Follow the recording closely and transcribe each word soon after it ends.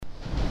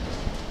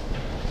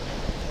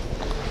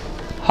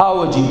How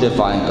would you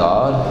define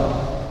God?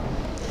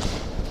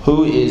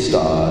 Who is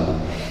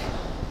God?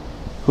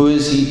 Who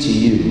is He to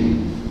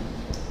you?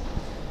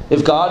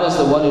 If God is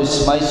the one who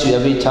smites you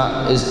every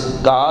time, is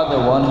God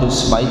the one who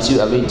smites you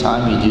every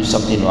time you do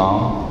something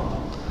wrong?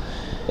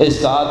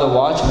 Is God the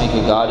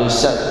watchmaker God who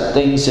set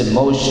things in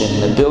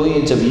motion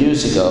billions of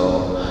years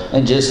ago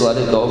and just let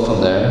it go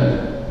from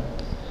there?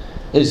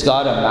 Is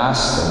God a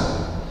master?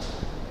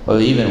 Or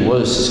even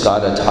worse, is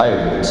God a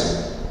tyrant?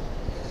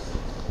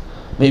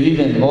 Maybe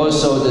even more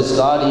so, does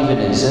God even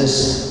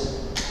exist?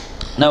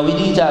 Now we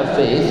need to have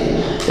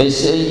faith.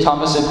 St.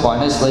 Thomas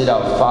Aquinas laid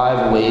out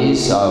 5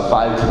 ways,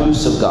 5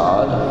 proofs of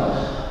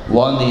God.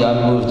 1, the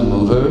unmoved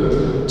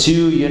mover.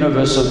 2,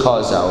 universal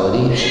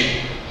causality.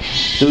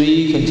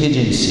 3,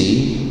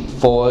 contingency.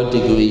 4,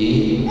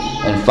 degree.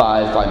 And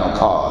 5, final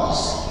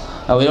cause.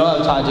 Now we don't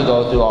have time to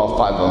go through all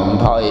 5 of them,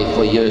 probably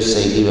for your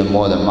sake even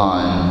more than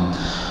mine.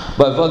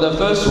 But for the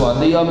first one,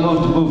 the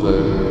unmoved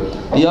mover.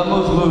 The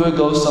unmoved mover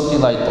goes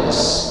something like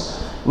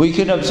this. We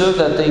can observe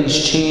that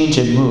things change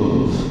and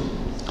move.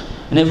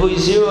 And if we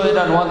zero in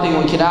on one thing,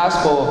 we can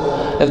ask,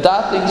 well, if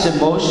that thing's in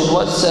motion,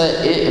 what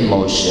set it in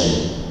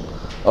motion?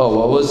 Oh,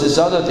 what was this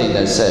other thing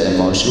that set in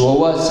motion? Well,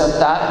 what set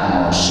that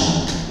in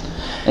motion?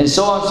 And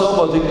so on and so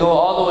forth. We can go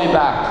all the way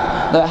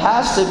back. There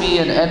has to be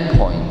an end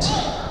point.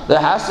 There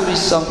has to be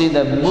something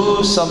that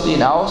moves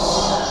something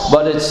else,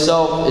 but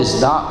itself is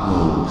not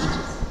moved.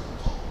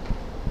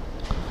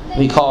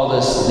 We call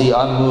this the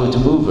unmoved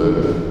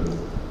mover.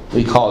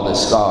 We call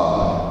this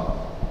God.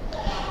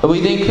 If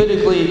we think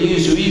critically and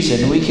use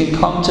reason, we can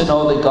come to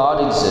know that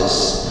God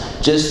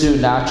exists just through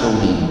natural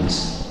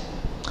means.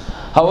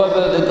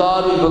 However, the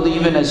God we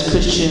believe in as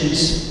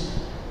Christians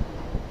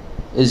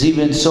is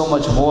even so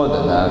much more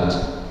than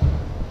that.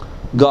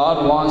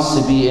 God wants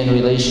to be in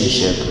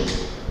relationship.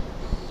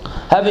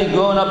 Having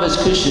grown up as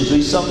Christians,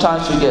 we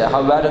sometimes forget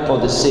how radical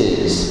this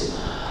is.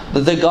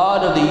 That the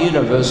God of the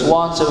universe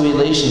wants a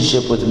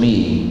relationship with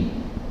me.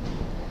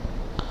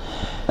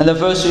 In the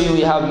first reading,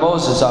 we have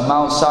Moses on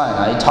Mount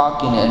Sinai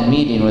talking and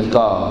meeting with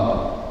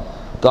God.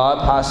 God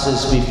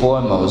passes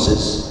before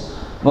Moses.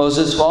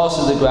 Moses falls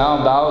to the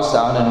ground, bows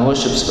down, and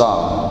worships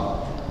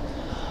God.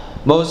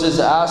 Moses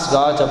asks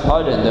God to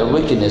pardon their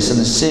wickedness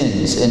and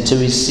sins and to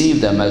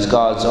receive them as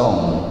God's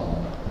own.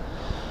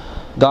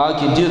 God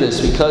can do this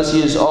because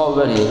He is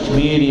already a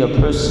community of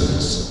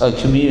persons, a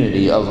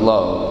community of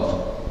love.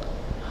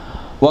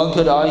 One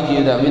could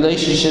argue that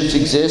relationships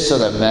exist so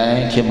that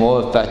man can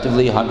more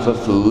effectively hunt for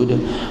food,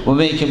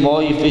 women can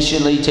more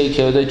efficiently take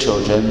care of their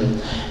children,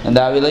 and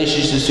that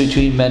relationships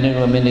between men and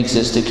women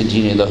exist to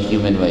continue the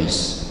human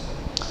race.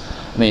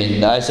 I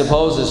mean, I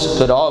suppose this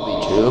could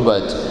all be true,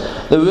 but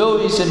the real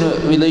reason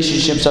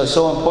relationships are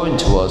so important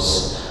to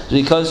us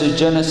is because as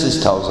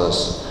Genesis tells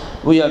us,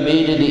 we are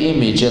made in the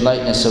image and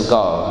likeness of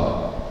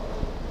God.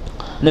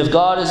 And if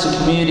God is a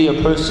community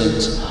of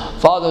persons,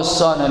 Father,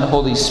 Son, and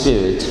Holy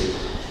Spirit,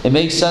 it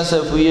makes sense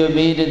that if we are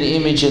made in the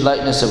image and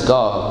likeness of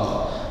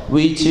God,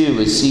 we too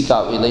would seek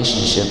out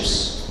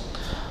relationships.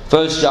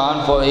 1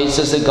 John 4:8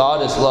 says that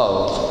God is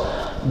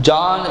love.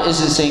 John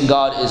isn't saying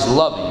God is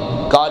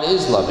loving. God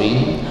is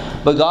loving,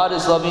 but God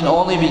is loving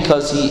only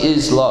because He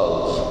is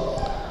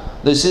love.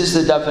 This is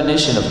the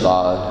definition of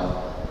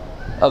God,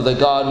 of the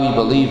God we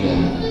believe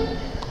in.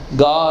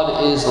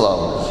 God is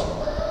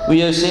love.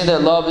 We are saying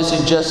that love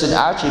isn't just an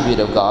attribute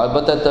of God,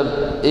 but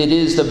that it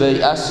is the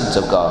very essence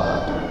of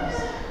God.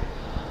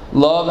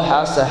 Love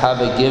has to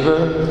have a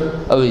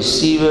giver, a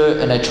receiver,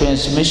 and a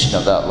transmission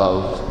of that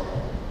love.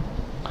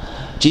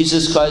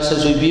 Jesus Christ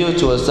has revealed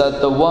to us that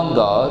the one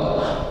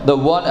God, the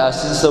one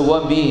essence, the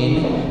one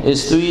being,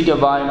 is 3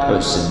 divine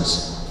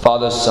persons,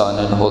 Father, Son,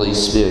 and Holy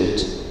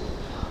Spirit.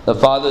 The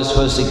Father is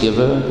first the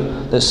giver,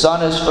 the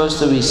Son is first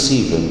the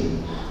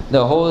receiver,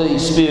 the Holy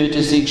Spirit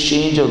is the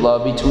exchange of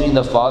love between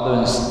the Father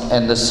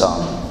and the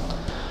Son.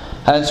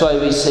 Hence why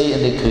we say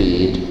in the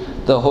Creed,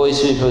 the Holy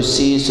Spirit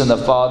proceeds from the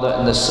Father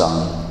and the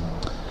Son.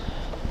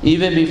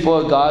 Even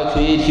before God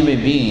created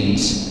human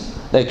beings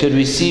that could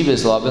receive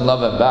His love and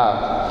love Him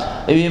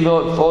back, even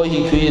before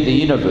He created the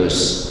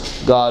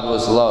universe, God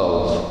was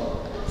love.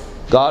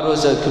 God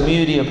was a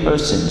community of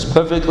persons,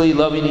 perfectly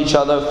loving each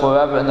other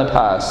forever in the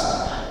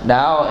past,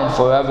 now and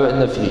forever in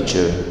the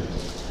future.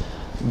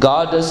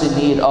 God doesn't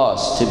need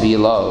us to be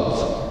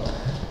love.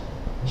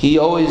 He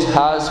always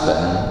has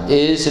been,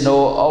 is, and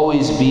will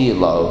always be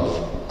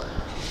love.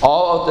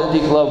 All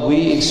authentic love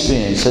we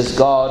experience has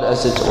God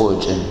as its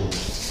origin.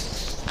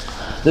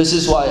 This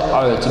is why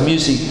art,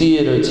 music,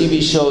 theater,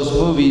 TV shows,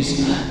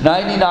 movies,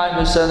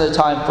 99% of the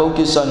time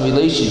focus on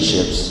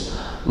relationships.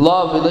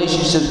 Love,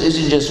 relationships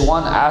isn't just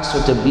one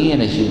aspect of being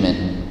a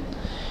human.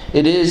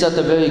 It is at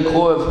the very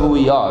core of who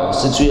we are,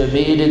 since we are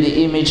made in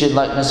the image and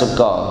likeness of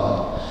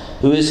God,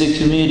 who is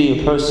a community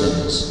of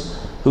persons,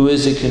 who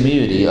is a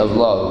community of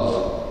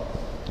love.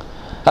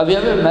 Have you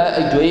ever met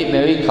a great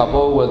married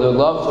couple where their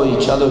love for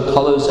each other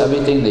colors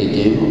everything they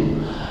do?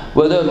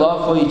 Where their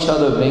love for each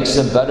other makes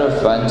them better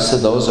friends to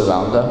those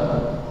around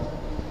them?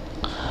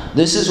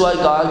 This is why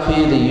God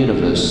created the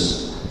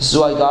universe. This is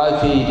why God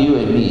created you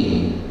and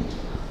me.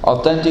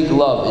 Authentic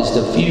love is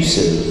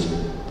diffusive.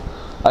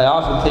 I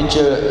often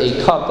picture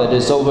a cup that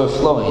is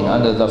overflowing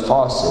under the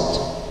faucet.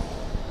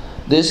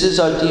 This is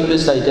our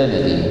deepest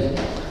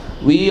identity.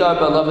 We are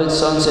beloved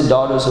sons and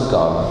daughters of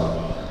God.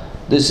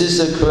 This is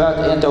the correct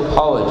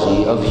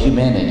anthropology of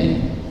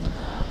humanity.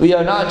 We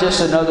are not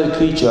just another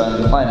creature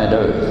on planet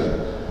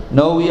Earth.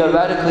 No, we are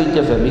radically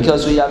different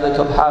because we have the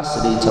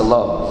capacity to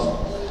love.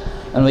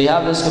 And we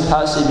have this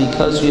capacity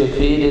because we are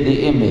created in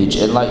the image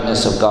and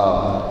likeness of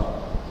God.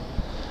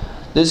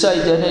 This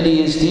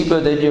identity is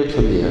deeper than your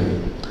career.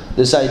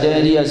 This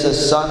identity as a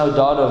son or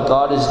daughter of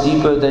God is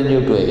deeper than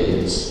your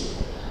grades.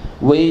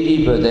 Way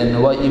deeper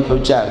than what you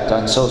project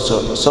on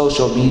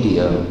social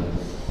media.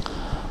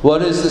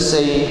 What is the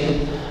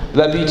saying?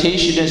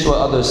 Reputation is what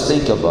others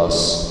think of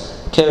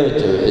us.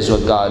 Character is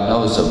what God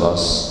knows of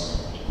us.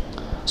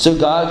 So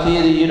God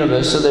created the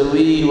universe so that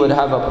we would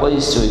have a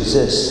place to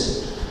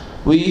exist.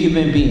 We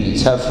human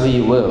beings have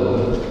free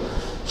will.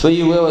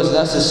 Free will is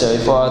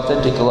necessary for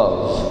authentic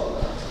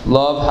love.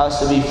 Love has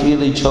to be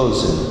freely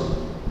chosen.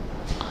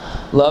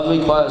 Love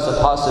requires the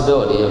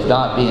possibility of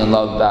not being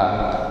loved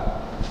back.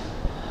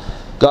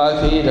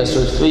 God created us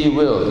with free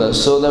will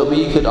so that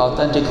we could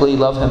authentically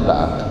love Him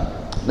back.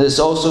 This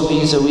also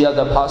means that we have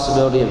the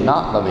possibility of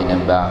not loving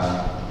Him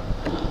back.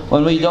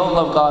 When we don't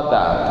love God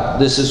back,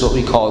 this is what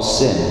we call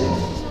sin.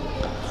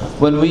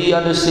 When we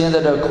understand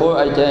that our core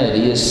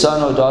identity is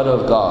son or daughter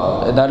of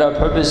God, and that our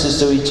purpose is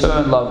to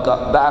return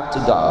love back to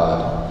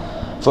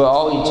God for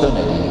all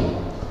eternity,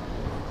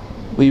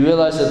 we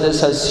realize that this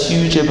has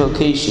huge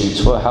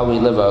implications for how we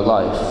live our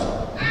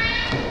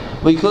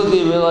life. We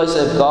quickly realize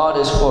that if God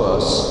is for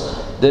us,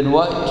 then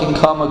what can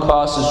come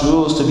across as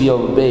rules to be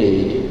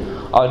obeyed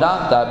are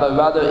not that, but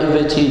rather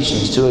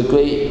invitations to a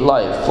great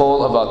life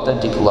full of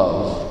authentic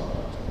love.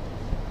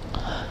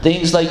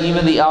 Things like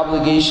even the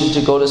obligation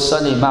to go to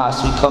Sunday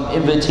Mass become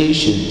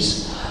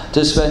invitations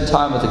to spend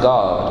time with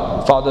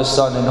God, Father,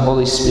 Son, and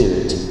Holy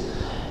Spirit,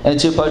 and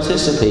to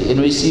participate and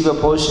receive a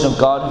portion of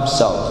God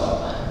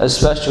Himself,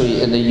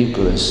 especially in the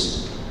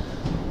Eucharist.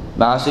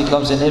 Mass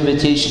becomes an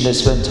invitation to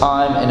spend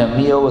time and a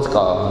meal with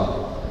God.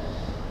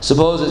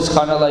 Suppose it's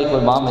kind of like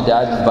when Mom and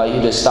Dad invite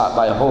you to stop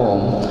by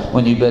home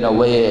when you've been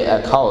away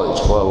at college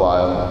for a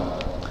while.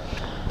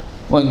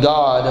 When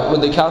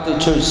the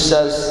Catholic Church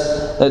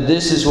says that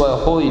this is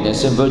what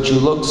holiness and virtue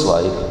looks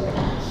like,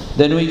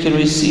 then we can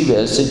receive it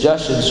as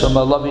suggestions from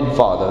a loving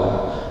Father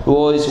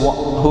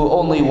who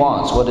only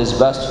wants what is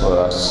best for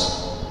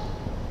us.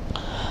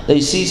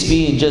 They cease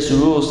being just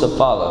rules to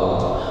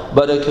follow,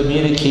 but a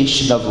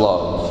communication of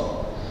love.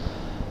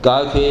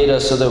 God created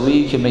us so that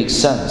we can make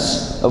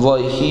sense of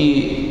what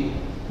He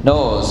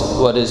knows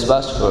what is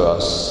best for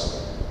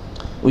us.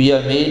 We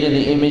are made in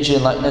the image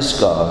and likeness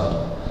of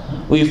God.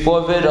 We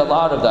forfeit a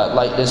lot of that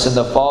likeness in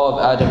the fall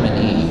of Adam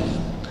and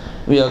Eve.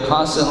 We are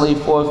constantly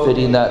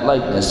forfeiting that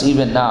likeness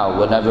even now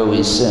whenever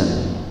we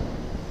sin.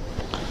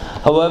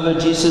 However,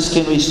 Jesus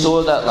can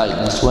restore that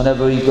likeness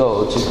whenever we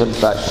go to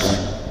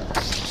confession.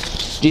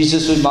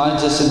 Jesus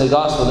reminds us in the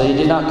Gospel that He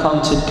did not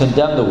come to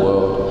condemn the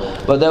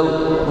world, but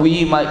that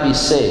we might be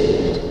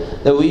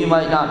saved, that we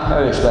might not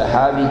perish but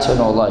have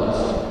eternal life.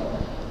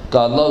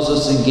 God loves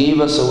us and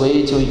gave us a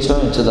way to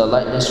return to the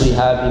likeness we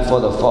had before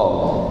the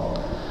fall.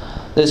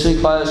 This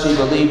requires we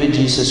believe in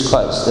Jesus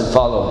Christ and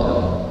follow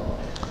Him.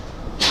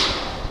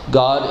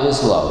 God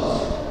is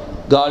love.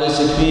 God is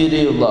a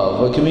community of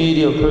love, a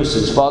community of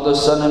persons, Father,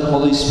 Son, and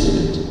Holy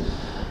Spirit.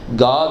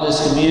 God,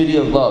 this community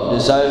of love,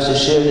 desires to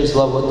share His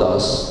love with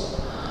us.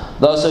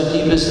 Thus, our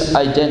deepest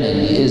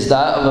identity is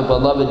that of a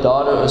beloved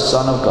daughter or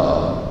son of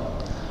God.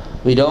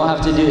 We don't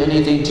have to do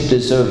anything to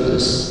deserve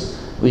this.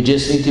 We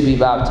just need to be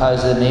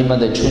baptized in the name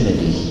of the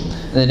Trinity,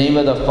 in the name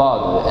of the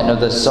Father, and of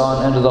the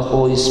Son, and of the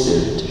Holy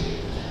Spirit.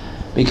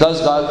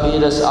 Because God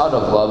created us out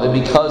of love, and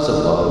because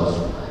of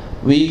love,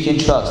 we can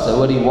trust that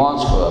what He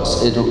wants for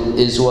us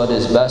is what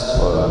is best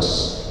for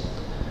us.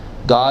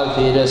 God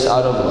created us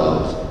out of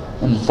love,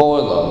 and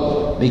for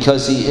love,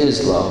 because He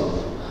is love,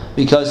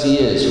 because He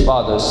is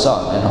Father,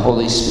 Son, and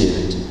Holy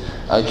Spirit,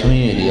 a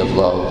community of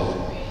love.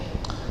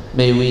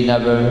 May we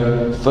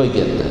never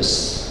forget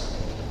this.